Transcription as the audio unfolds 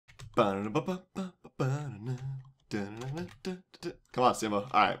Come on, Simba.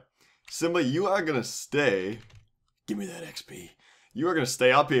 Alright. Simba, you are gonna stay. Give me that XP. You are gonna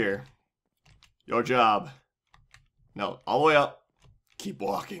stay up here. Your job. No, all the way up. Keep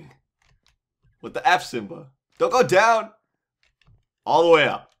walking. With the F, Simba. Don't go down. All the way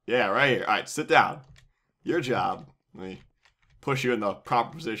up. Yeah, right here. Alright, sit down. Your job. Let me push you in the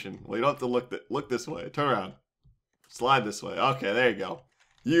proper position. Well, you don't have to look this way. Turn around. Slide this way. Okay, there you go.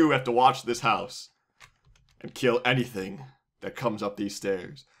 You have to watch this house. And kill anything that comes up these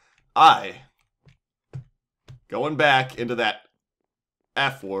stairs. Going back into that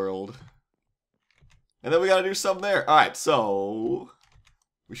F world. And then we gotta do something there. Alright, so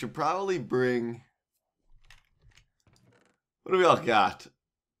we should probably bring... What do we all got?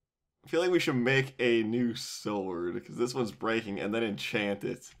 I feel like we should make a new sword, because this one's breaking, and then enchant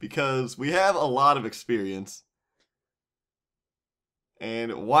it. Because we have a lot of experience.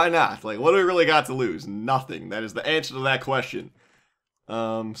 And why not? Like, what do we really got to lose? Nothing. That is the answer to that question.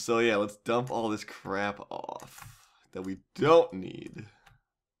 So yeah, let's dump all this crap off that we don't need.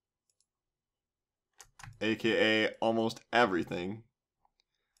 AKA almost everything.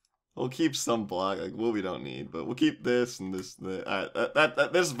 We'll keep some block, like what we don't need, but we'll keep this and this. Alright,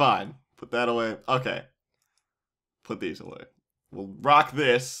 this is fine. Put that away. Okay. Put these away. We'll rock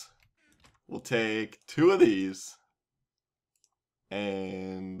this. We'll take 2 of these.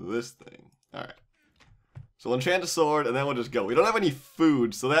 And this thing. Alright. So we'll enchant a sword, and then we'll just go. We don't have any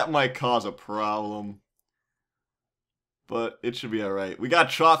food, so that might cause a problem. But it should be alright. We got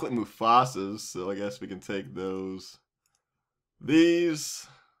chocolate Mufasas, so I guess we can take those. These...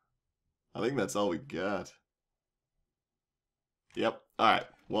 I think that's all we got. Yep. Alright.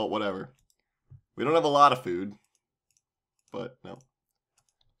 Well, whatever. We don't have a lot of food. But, no.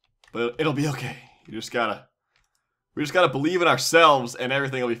 But it'll be okay. We just gotta believe in ourselves, and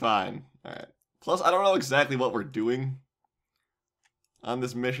everything will be fine. Alright. Plus, I don't know exactly what we're doing on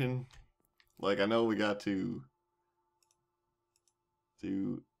this mission. Like, I know we got to...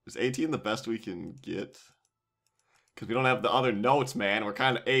 Is 18 the best we can get? Because we don't have the other notes, man. We're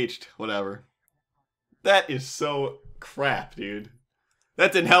kind of aged. Whatever. That is so crap, dude.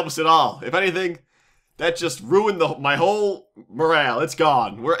 That didn't help us at all. If anything, that just ruined my whole morale. It's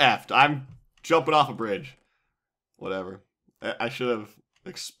gone. We're effed. I'm jumping off a bridge. Whatever. I should have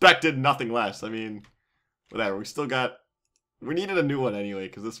expected nothing less. I mean, whatever. We needed a new one anyway,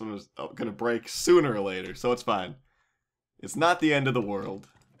 because this one was going to break sooner or later, so it's fine. It's not the end of the world.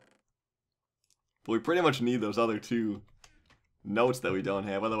 But we pretty much need those other 2 notes that we don't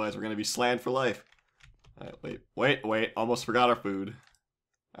have, otherwise we're going to be slammed for life. Alright, wait. Almost forgot our food.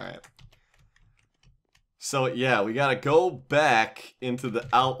 Alright. So, yeah, we gotta go back into the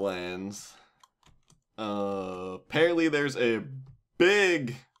Outlands. Apparently there's a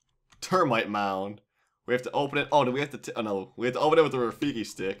big termite mound. We have to open it. Oh, do we have to... oh, no. We have to open it with a Rafiki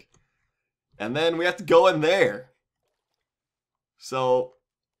stick. And then we have to go in there. So,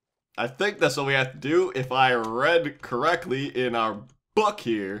 I think that's what we have to do, if I read correctly in our book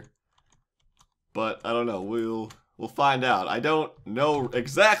here. But, I don't know. We'll find out. I don't know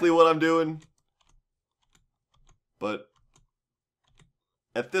exactly what I'm doing. But,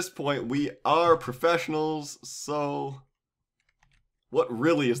 at this point, we are professionals, so... what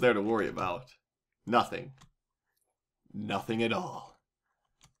really is there to worry about? Nothing. Nothing at all.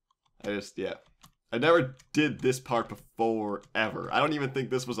 Yeah. I never did this part before, ever. I don't even think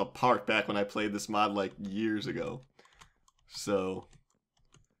this was a part back when I played this mod, like, years ago. So,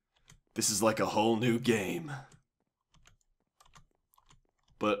 this is like a whole new game.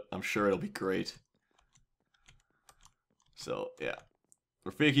 But I'm sure it'll be great. So, yeah.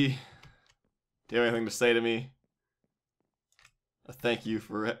 Rafiki, do you have anything to say to me? A thank you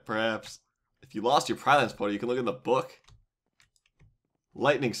for perhaps. If you lost your Prylands portal, you can look in the book.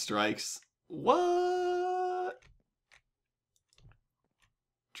 Lightning strikes. What?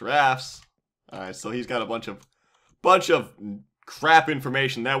 Drafts. Alright, so he's got a bunch of crap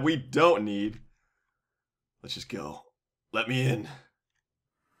information that we don't need. Let's just go. Let me in.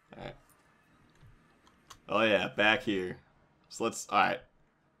 Alright. Oh yeah, back here. So alright.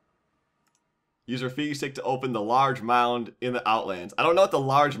 Use Rafiki stick to open the large mound in the Outlands. I don't know what the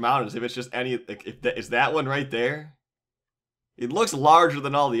large mound is, if it's just any, like, is that one right there? It looks larger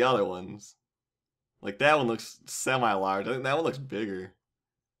than all the other ones. Like, that one looks semi-large. I think that one looks bigger.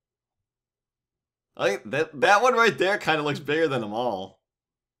 I think that one right there kind of looks bigger than them all.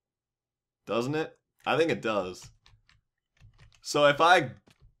 Doesn't it? I think it does. So if I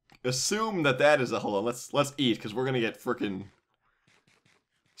assume that is a... hold on, let's eat, because we're going to get frickin'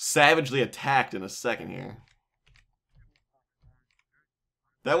 savagely attacked in a second here.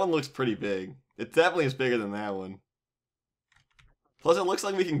 That one looks pretty big. It definitely is bigger than that one. Plus, it looks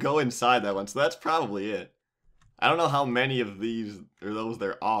like we can go inside that one, so that's probably it. I don't know how many of these or those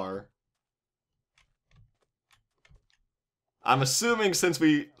there are. I'm assuming since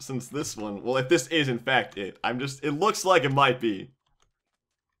this one, well, if this is in fact it, it looks like it might be.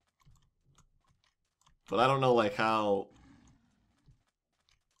 But I don't know, like, how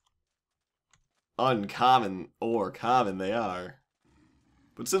uncommon or common they are.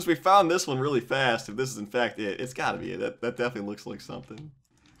 But since we found this one really fast, if this is in fact it, it's gotta be it. That definitely looks like something.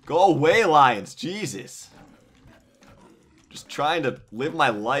 Go away, lions! Jesus! Just trying to live my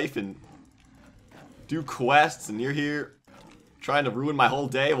life and do quests, and you're here trying to ruin my whole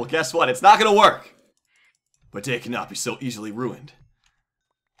day. Well, guess what? It's not gonna work! But they cannot be so easily ruined.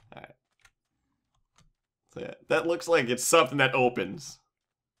 Alright. So yeah, that looks like it's something that opens.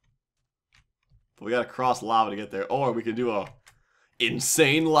 But we gotta cross lava to get there. Or we could do a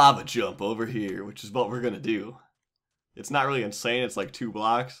insane lava jump over here, which is what we're gonna do. It's not really insane, it's like 2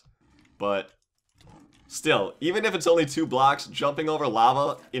 blocks. But still, even if it's only 2 blocks, jumping over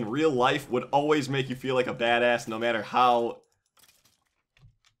lava in real life would always make you feel like a badass, no matter how...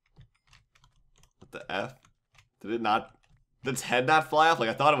 What the F? Did it not... Did its head not fly off? Like,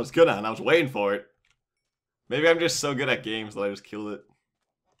 I thought it was gonna, and I was waiting for it. Maybe I'm just so good at games that I just killed it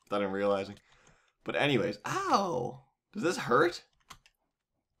without even realizing. But anyways, ow! Does this hurt?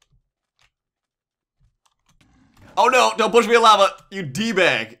 Oh no! Don't push me in lava! You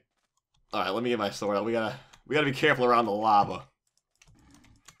D-bag! Alright, let me get my sword out. We gotta be careful around the lava.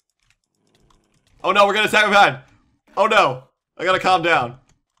 Oh no, we're gonna attack from behind! Oh no! I gotta calm down.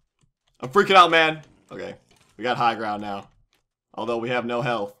 I'm freaking out, man. Okay, we got high ground now. Although we have no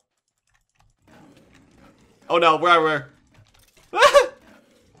health. Oh no, where?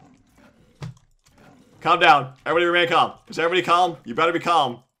 Calm down. Everybody remain calm. Is everybody calm? You better be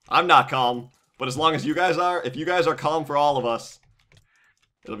calm. I'm not calm. But as long as you guys are, if you guys are calm for all of us,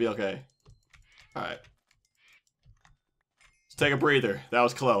 it'll be okay. Alright. Let's take a breather. That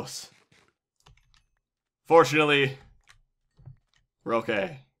was close. Fortunately, we're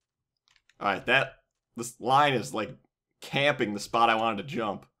okay. Alright, this line is like camping the spot I wanted to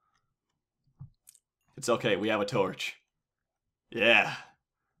jump. It's okay, we have a torch. Yeah.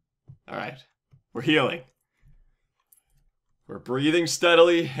 Alright. We're healing. We're breathing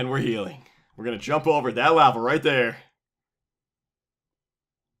steadily, and we're healing. We're gonna jump over that lava right there.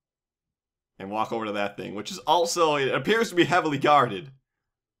 And walk over to that thing, which is also, it appears to be heavily guarded.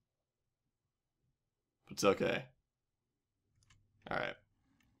 But it's okay. Alright.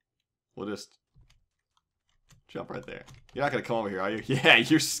 We'll just jump right there. You're not gonna come over here, are you? Yeah,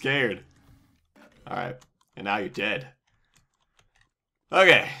 you're scared. Alright. And now you're dead.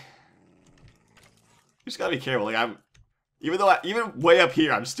 Okay. You just gotta be careful. Like, even way up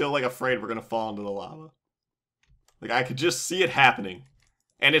here, I'm still like afraid we're gonna fall into the lava. Like, I could just see it happening.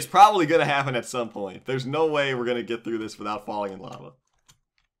 And it's probably gonna happen at some point. There's no way we're gonna get through this without falling in lava.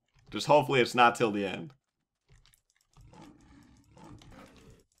 Just hopefully it's not till the end.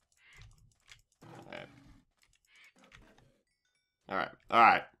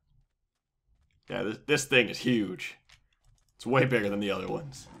 Alright. Yeah, this thing is huge. It's way bigger than the other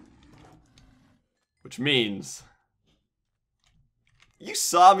ones. Which means... You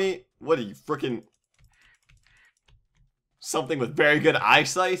saw me? What are you, frickin'... Something with very good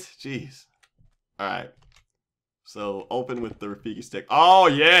eyesight? Jeez. Alright. So, open with the Rafiki stick. Oh,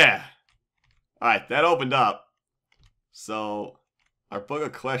 yeah! Alright, that opened up. So, our book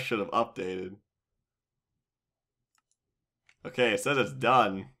of quests should have updated. Okay, it says it's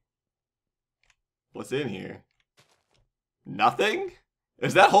done. What's in here? Nothing?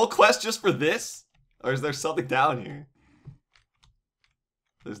 Is that whole quest just for this? Or is there something down here?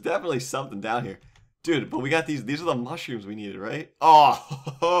 There's definitely something down here. Dude, but we got these are the mushrooms we needed, right?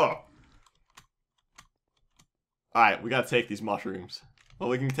 Oh! Alright, we gotta take these mushrooms. Well,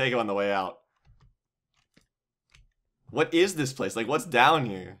 we can take them on the way out. What is this place? Like, what's down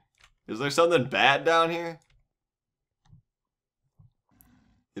here? Is there something bad down here?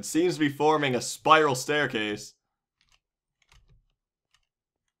 It seems to be forming a spiral staircase.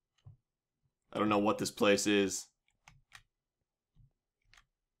 I don't know what this place is.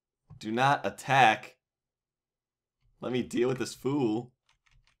 Do not attack. Let me deal with this fool.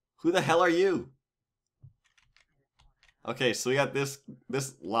 Who the hell are you? Okay, so we got this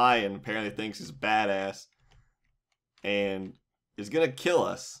lion apparently thinks he's a badass. And is gonna kill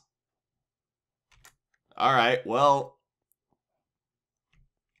us. Alright, well...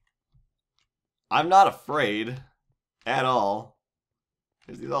 I'm not afraid. At all.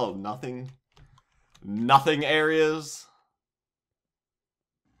 Is these all nothing areas?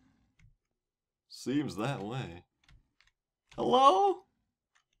 Seems that way. Hello?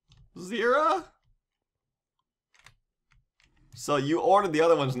 Zira? So you ordered the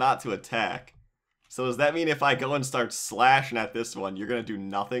other ones not to attack. So does that mean if I go and start slashing at this one, you're gonna do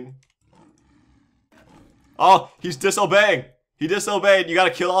nothing? Oh, he's disobeying! He disobeyed. You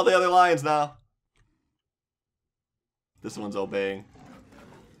gotta kill all the other lions now. This one's obeying.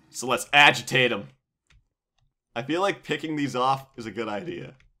 So let's agitate him. I feel like picking these off is a good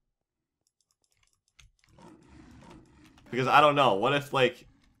idea. Because I don't know, what if, like,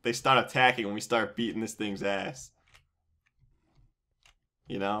 they start attacking when we start beating this thing's ass?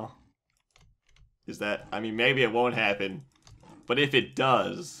 You know? Is that, I mean, maybe it won't happen. But if it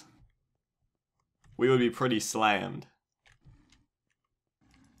does, we would be pretty slammed.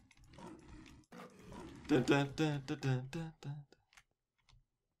 Dun, dun, dun, dun, dun, dun, dun.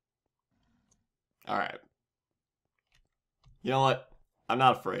 Alright. You know what? I'm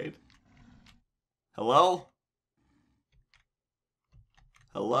not afraid. Hello?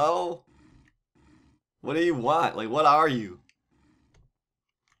 Hello? What do you want? Like, what are you?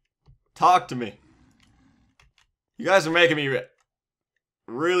 Talk to me. You guys are making me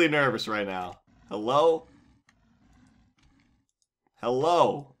really nervous right now. Hello?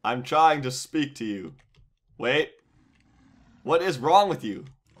 Hello? I'm trying to speak to you. Wait. What is wrong with you?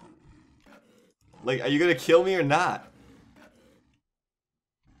 Like, are you gonna kill me or not?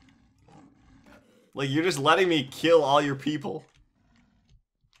 Like, you're just letting me kill all your people.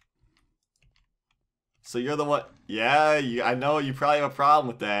 So you're the one... Yeah, I know you probably have a problem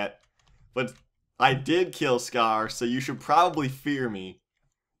with that. But I did kill Scar, so you should probably fear me.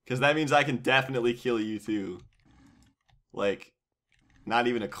 Because that means I can definitely kill you too. Like, not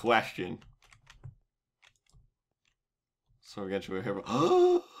even a question. So we're gonna try here.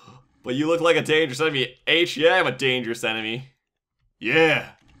 But you look like a dangerous enemy. H, yeah, I'm a dangerous enemy. Yeah.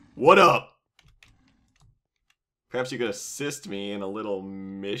 What up? Perhaps you could assist me in a little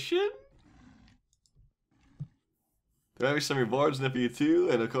mission? There might be some rewards in it for you too,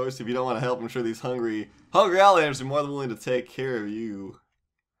 and of course, if you don't want to help, I'm sure these hungry outlanders are more than willing to take care of you.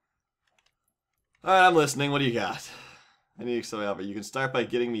 Alright, I'm listening. What do you got? I need something out, but you can start by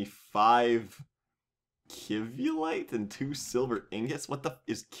getting me 5 Kivulite and 2 silver ingots? What the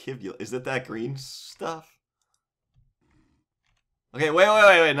is Kivulite? Is it that green stuff? Okay,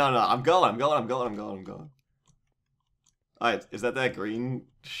 wait, no, I'm going. Alright, is that green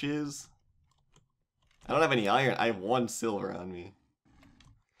shiz? I don't have any iron. I have 1 silver on me.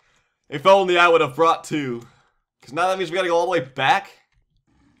 If only I would have brought 2. Because now that means we gotta go all the way back?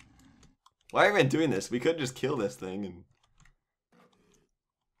 Why are we even doing this? We could just kill this thing and...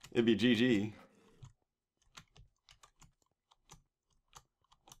 it'd be GG.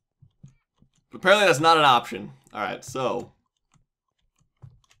 But apparently that's not an option. Alright, so...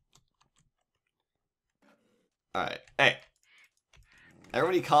 Alright, hey.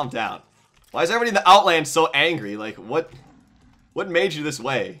 Everybody calm down. Why is everybody in the Outlands so angry? Like, what made you this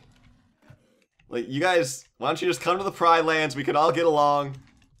way? Like, you guys, why don't you just come to the Pride Lands? We can all get along.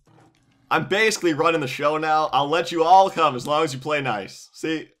 I'm basically running the show now. I'll let you all come as long as you play nice.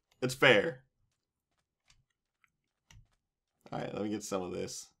 See? It's fair. Alright, let me get some of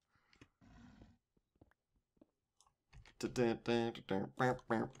this.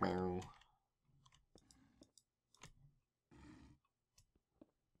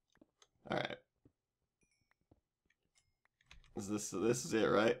 Alright. This is it,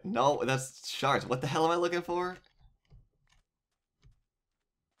 right? No, that's shards. What the hell am I looking for?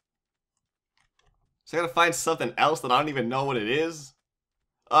 So I gotta find something else that I don't even know what it is?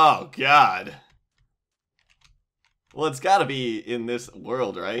 Oh, God. Well, it's gotta be in this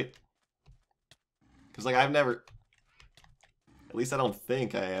world, right? Because, like, I've never... At least I don't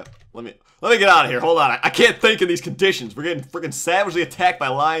think I have... Let me get out of here. Hold on. I can't think in these conditions. We're getting freaking savagely attacked by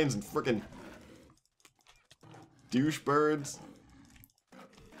lions and freaking... douche birds.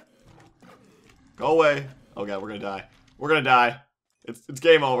 Go away. Oh, God. We're gonna die. We're gonna die. It's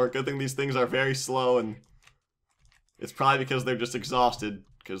game over. Good thing these things are very slow, and... it's probably because they're just exhausted.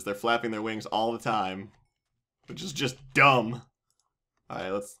 Because they're flapping their wings all the time. Which is just dumb.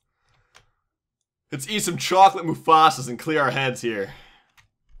 Alright, let's eat some chocolate Mufasas and clear our heads here.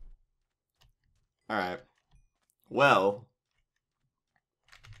 Alright. Well.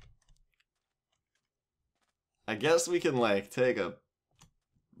 I guess we can, like, take a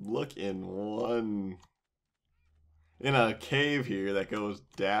look in a cave here that goes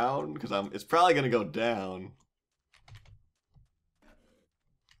down. Because it's probably going to go down.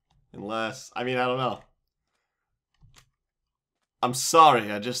 Unless, I mean, I don't know. I'm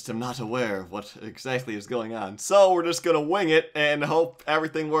sorry, I just am not aware of what exactly is going on. So we're just gonna wing it and hope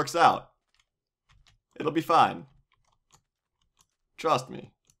everything works out. It'll be fine. Trust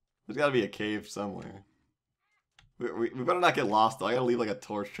me. There's gotta be a cave somewhere. We better not get lost, though. I gotta leave, like, a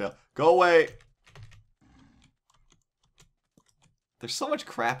torch trail. Go away! There's so much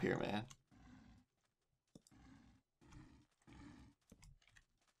crap here, man.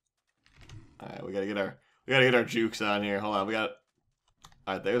 Alright, we gotta get our jukes on here. Hold on, we got...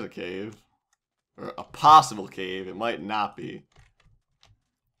 Alright, there's a cave. Or a possible cave. It might not be.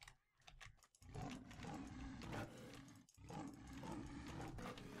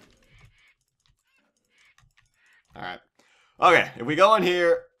 Alright. Okay, if we go in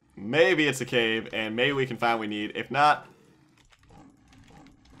here, maybe it's a cave, and maybe we can find what we need. If not,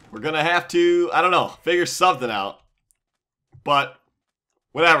 we're gonna have to, I don't know, figure something out. But,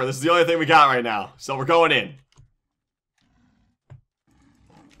 whatever, this is the only thing we got right now. So we're going in.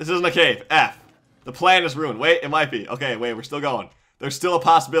 This isn't a cave. F. The plan is ruined. Wait, it might be. Okay, wait, we're still going. There's still a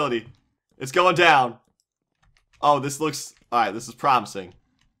possibility. It's going down. Oh, this looks... Alright, this is promising.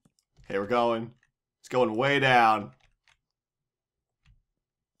 Okay, we're going. It's going way down.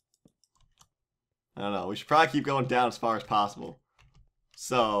 I don't know. We should probably keep going down as far as possible.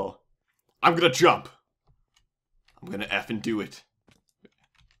 So, I'm gonna jump. I'm gonna effing do it.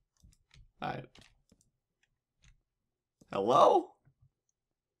 Alright. Hello?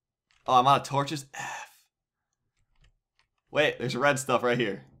 Oh, I'm out of torches? F. Wait, there's red stuff right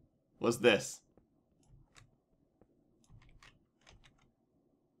here. What's this?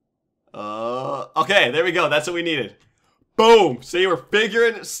 Okay, there we go. That's what we needed. Boom! See, we're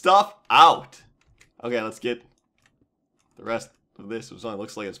figuring stuff out. Okay, let's get the rest of this. It only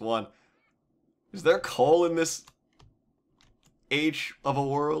looks like it's one. Is there coal in this H of a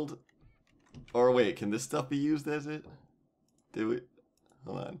world? Or wait, can this stuff be used as it? Do it?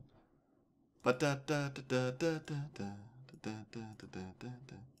 Hold on.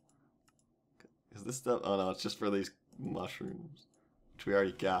 Is this stuff? Oh no, it's just for these mushrooms, which we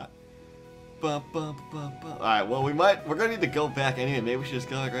already got. Alright, well we're gonna need to go back anyway. Maybe we should just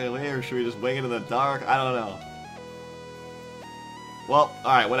go like right away, or should we just wing it in the dark? I don't know. Well,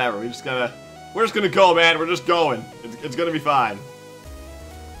 alright, whatever. We're just gonna go, man. We're just going. It's gonna be fine.